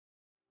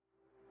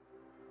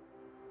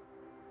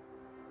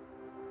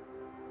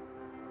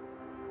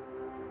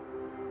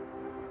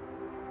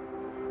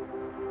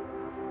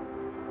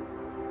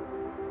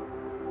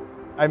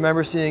I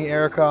remember seeing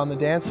Erica on the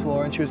dance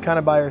floor, and she was kind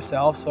of by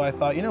herself, so I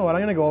thought, you know what,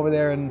 I'm gonna go over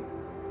there and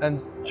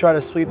try to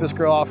sweep this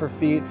girl off her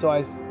feet. So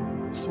I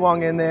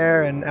swung in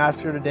there and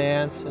asked her to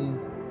dance and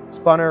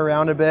spun her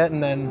around a bit,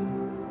 and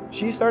then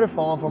she started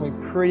falling for me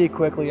pretty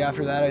quickly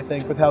after that, I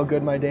think, with how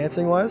good my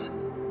dancing was.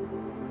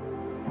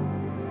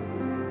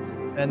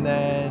 And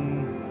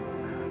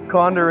then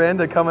conned her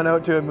into coming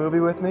out to a movie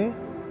with me.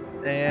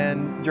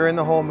 And during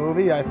the whole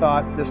movie, I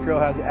thought, this girl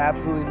has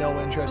absolutely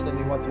no interest in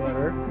me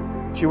whatsoever.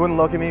 She wouldn't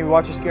look at me. We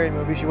watched a scary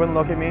movie. She wouldn't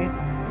look at me.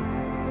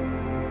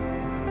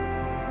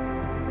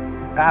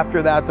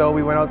 After that, though,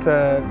 we went out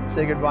to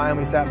say goodbye, and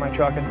we sat in my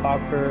truck and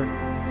talked for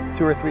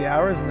 2 or 3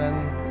 hours. And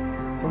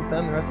then, since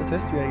then, the rest is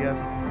history, I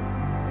guess.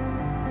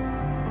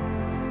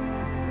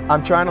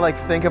 I'm trying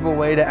to think of a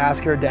way to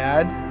ask her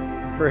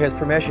dad for his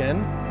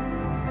permission.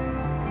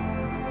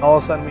 All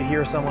of a sudden, we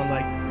hear someone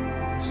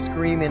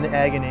scream in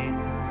agony.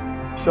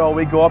 So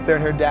we go up there,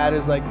 and her dad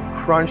is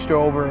crunched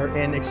over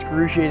in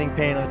excruciating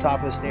pain on the top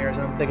of the stairs.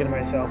 And I'm thinking to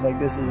myself,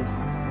 this is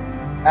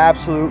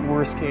absolute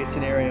worst case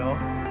scenario.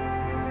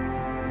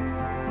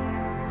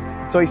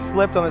 So he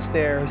slipped on the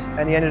stairs,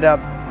 and he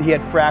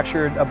had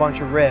fractured a bunch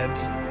of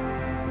ribs.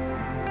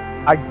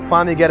 I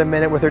finally get a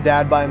minute with her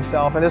dad by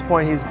himself. At this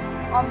point, he's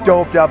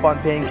doped up on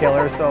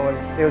painkillers, so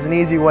it was an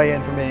easy way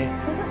in for me.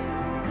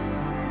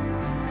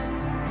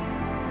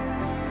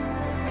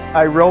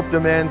 I roped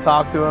him in,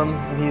 talked to him,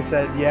 and he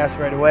said yes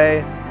right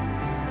away.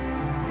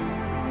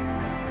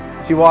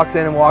 She walks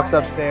in and walks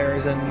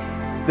upstairs, and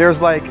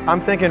there's I'm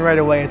thinking right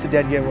away it's a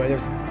dead giveaway.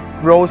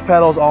 There's rose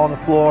petals all on the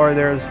floor.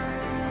 There's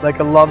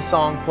a love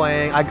song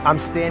playing. I'm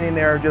standing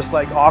there just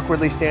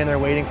awkwardly standing there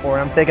waiting for her.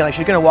 I'm thinking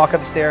she's gonna walk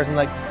upstairs and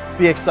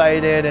be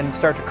excited and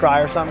start to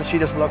cry or something. She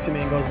just looks at me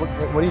and goes,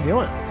 what are you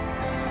doing?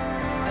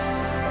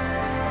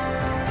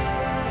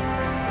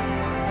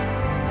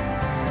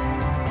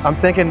 I'm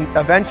thinking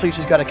eventually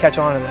she's got to catch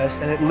on to this,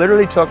 and it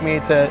literally took me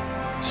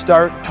to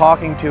start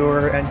talking to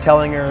her and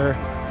telling her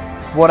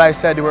what I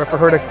said to her for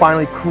her to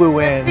finally clue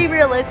in. Let's be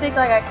realistic,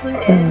 I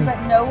clued in,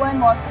 but no one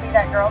wants to be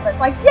that girl that's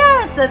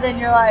yes, and then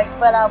you're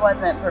but I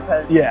wasn't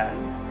proposing. Yeah.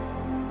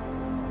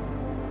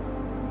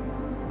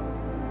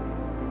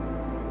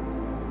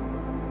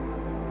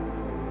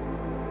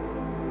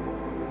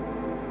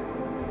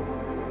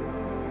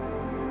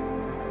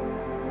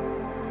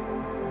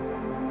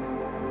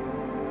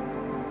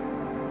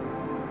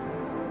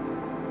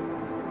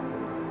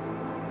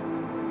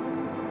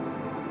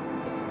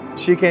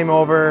 She came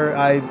over,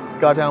 I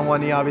got down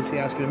one knee, obviously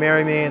asked her to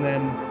marry me, and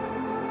then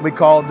we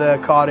called the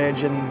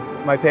cottage, and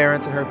my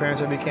parents and her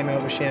parents came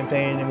out with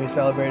champagne, and we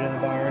celebrated in the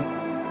barn.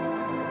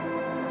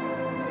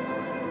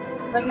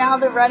 But now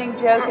the running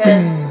joke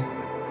is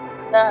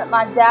that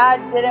my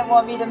dad didn't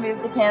want me to move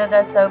to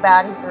Canada so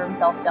bad he threw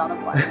himself down a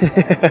plane.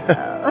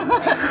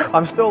 So.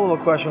 I'm still a little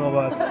questionable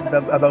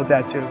about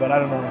that too, but I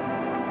don't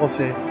know. We'll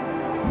see.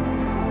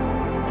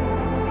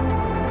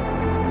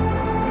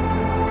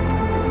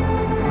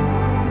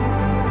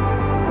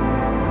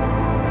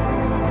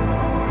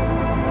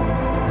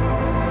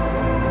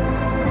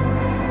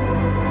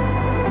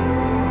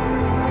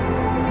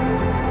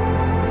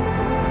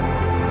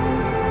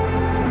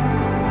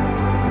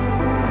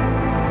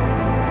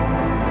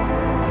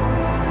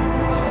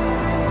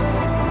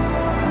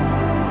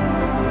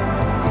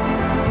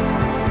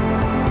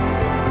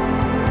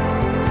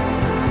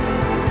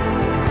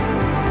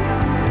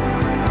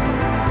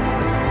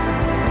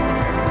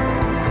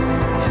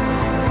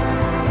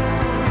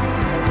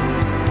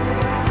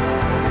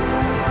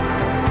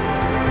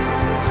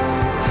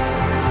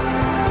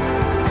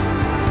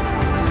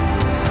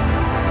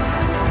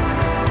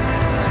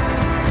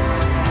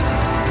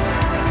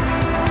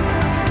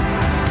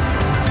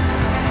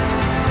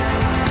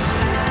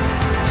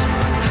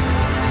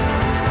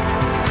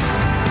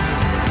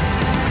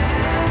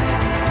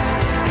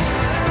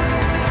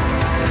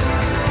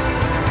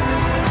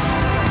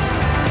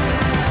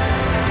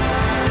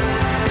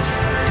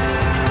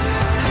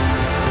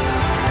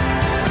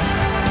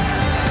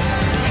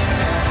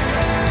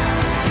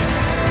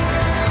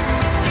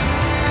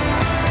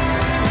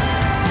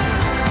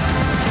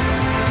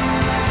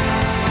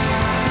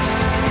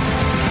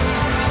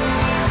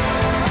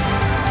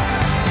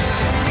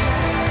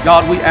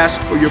 God, we ask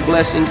for your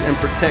blessings and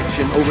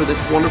protection over this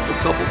wonderful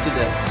couple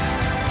today.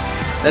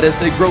 That as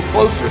they grow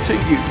closer to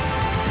you,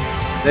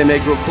 they may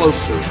grow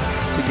closer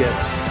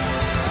together.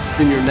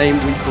 In your name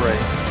we pray.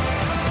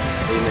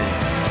 Amen.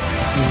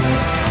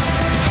 Amen.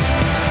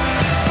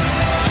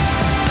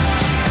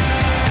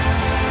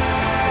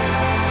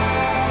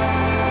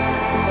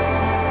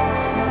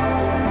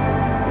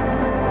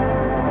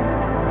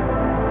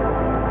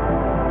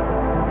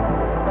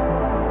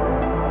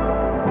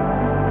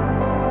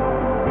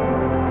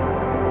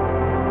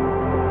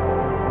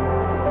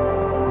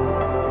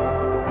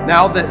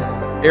 Now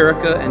that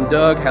Erica and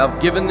Doug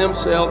have given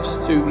themselves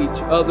to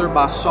each other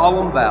by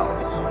solemn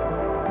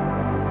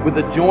vows, with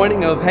the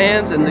joining of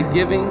hands and the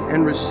giving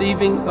and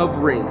receiving of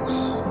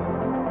rings,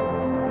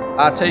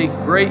 I take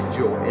great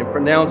joy in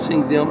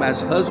pronouncing them as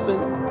husband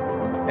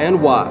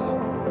and wife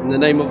In the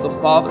name of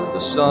the Father, the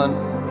Son,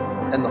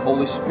 and the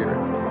Holy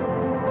Spirit.